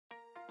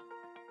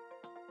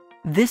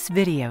This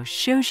video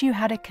shows you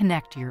how to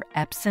connect your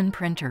Epson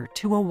printer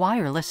to a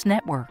wireless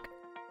network.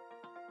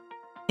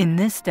 In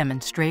this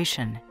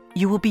demonstration,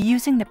 you will be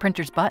using the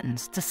printer's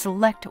buttons to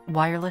select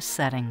wireless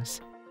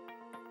settings.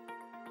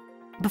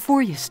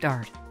 Before you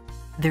start,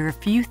 there are a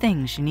few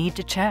things you need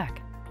to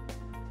check.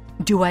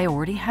 Do I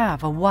already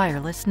have a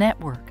wireless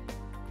network?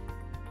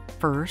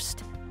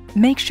 First,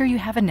 make sure you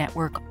have a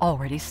network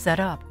already set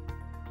up.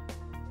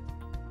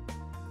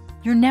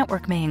 Your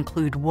network may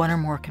include one or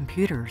more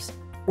computers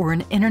or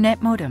an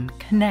internet modem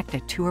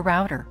connected to a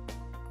router.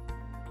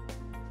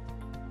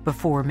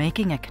 Before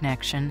making a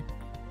connection,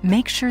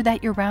 make sure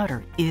that your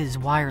router is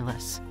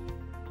wireless.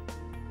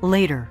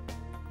 Later,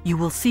 you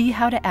will see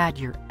how to add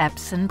your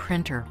Epson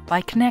printer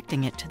by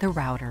connecting it to the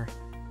router.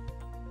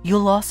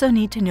 You'll also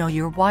need to know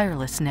your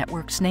wireless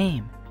network's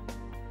name.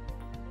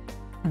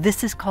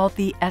 This is called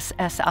the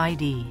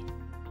SSID.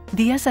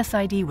 The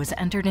SSID was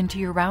entered into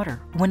your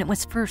router when it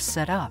was first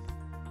set up.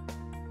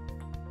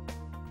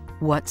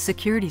 What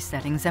security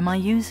settings am I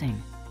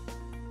using?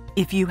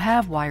 If you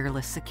have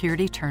wireless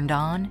security turned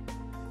on,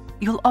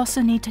 you'll also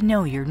need to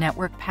know your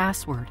network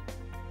password.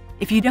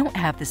 If you don't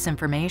have this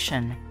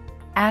information,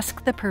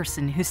 ask the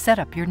person who set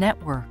up your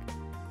network.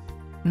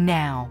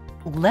 Now,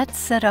 let's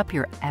set up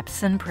your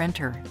Epson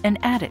printer and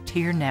add it to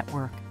your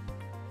network.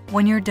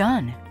 When you're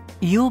done,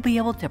 you'll be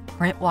able to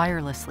print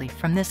wirelessly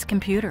from this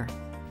computer.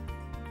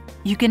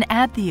 You can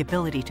add the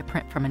ability to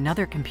print from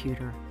another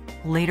computer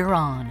later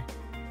on.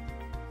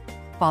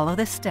 Follow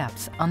the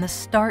steps on the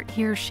Start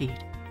Here sheet.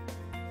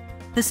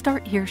 The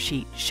Start Here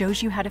sheet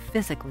shows you how to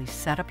physically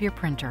set up your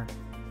printer.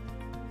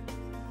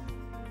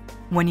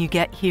 When you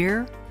get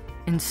here,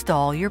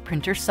 install your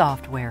printer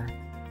software.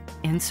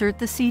 Insert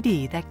the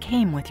CD that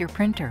came with your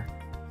printer.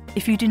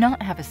 If you do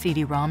not have a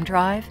CD-ROM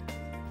drive,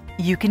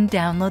 you can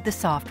download the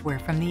software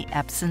from the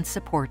Epson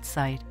support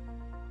site.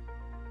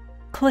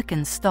 Click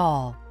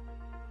Install.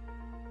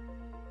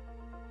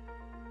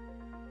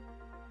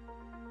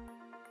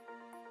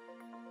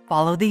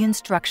 Follow the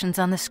instructions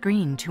on the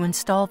screen to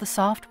install the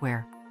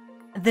software.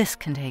 This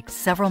can take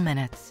several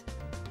minutes.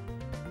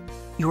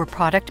 Your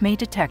product may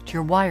detect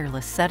your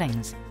wireless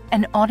settings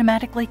and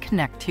automatically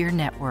connect to your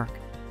network.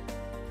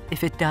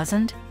 If it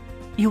doesn't,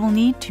 you will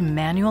need to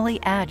manually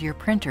add your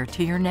printer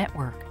to your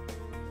network.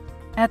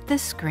 At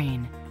this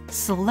screen,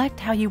 select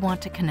how you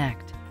want to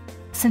connect.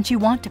 Since you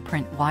want to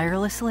print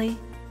wirelessly,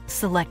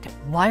 select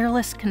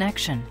Wireless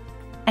Connection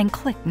and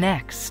click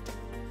Next.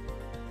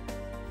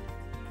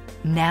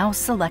 Now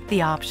select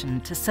the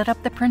option to set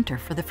up the printer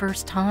for the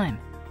first time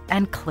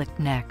and click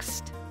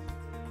Next.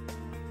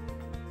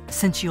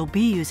 Since you'll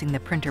be using the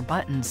printer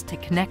buttons to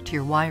connect to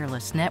your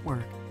wireless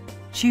network,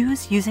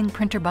 choose Using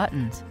Printer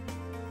Buttons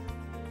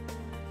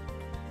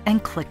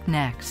and click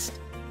Next.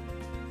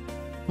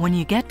 When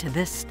you get to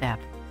this step,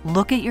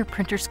 look at your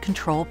printer's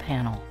control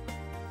panel.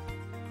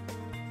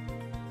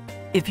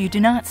 If you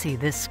do not see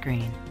this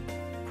screen,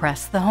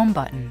 press the Home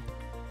button.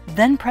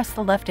 Then press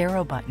the left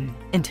arrow button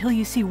until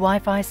you see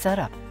Wi-Fi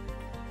setup.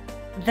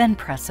 Then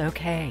press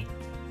OK.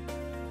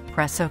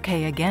 Press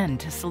OK again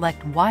to select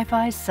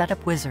Wi-Fi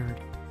Setup Wizard.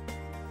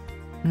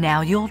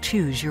 Now you'll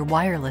choose your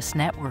wireless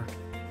network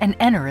and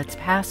enter its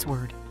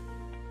password.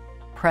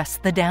 Press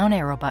the down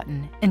arrow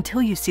button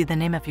until you see the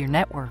name of your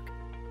network.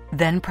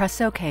 Then press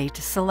OK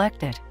to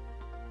select it.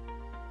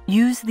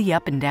 Use the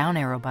up and down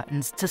arrow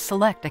buttons to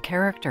select a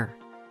character.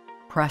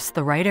 Press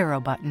the right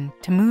arrow button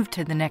to move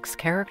to the next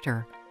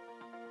character,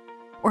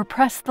 or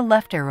press the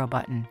left arrow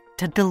button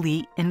to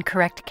delete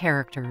incorrect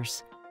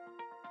characters.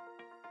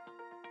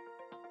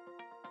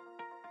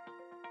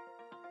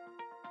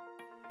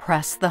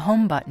 Press the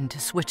Home button to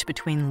switch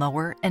between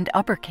lower and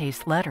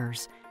uppercase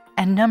letters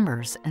and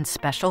numbers and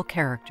special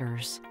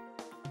characters.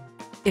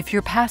 If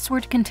your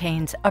password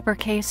contains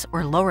uppercase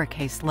or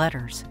lowercase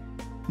letters,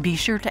 be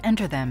sure to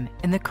enter them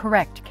in the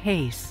correct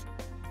case.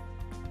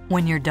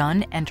 When you're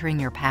done entering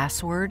your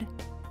password,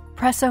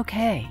 press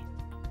OK.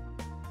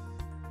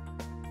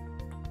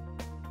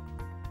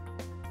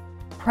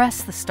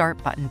 Press the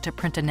Start button to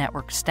print a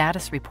network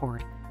status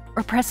report,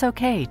 or press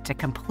OK to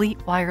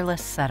complete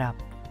wireless setup.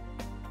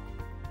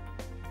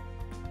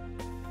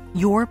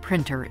 Your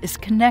printer is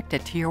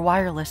connected to your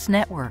wireless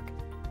network.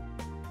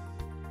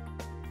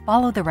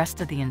 Follow the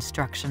rest of the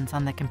instructions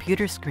on the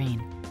computer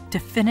screen to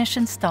finish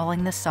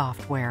installing the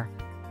software.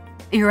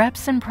 Your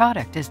Epson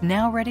product is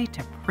now ready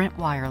to print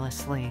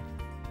wirelessly.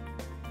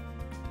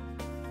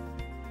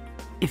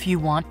 If you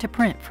want to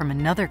print from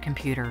another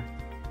computer,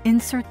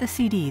 insert the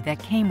CD that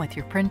came with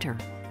your printer,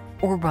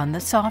 or run the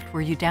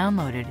software you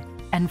downloaded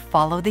and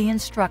follow the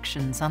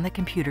instructions on the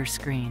computer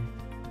screen.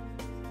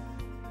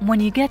 When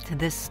you get to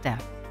this step,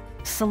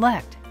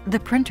 select The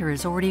printer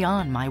is already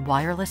on my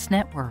wireless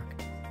network.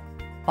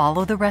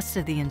 Follow the rest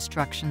of the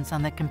instructions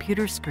on the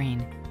computer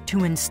screen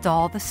to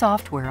install the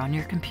software on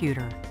your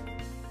computer.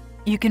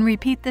 You can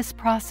repeat this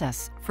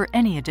process for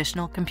any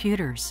additional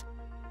computers.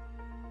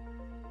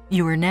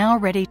 You are now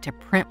ready to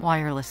print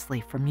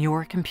wirelessly from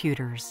your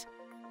computers.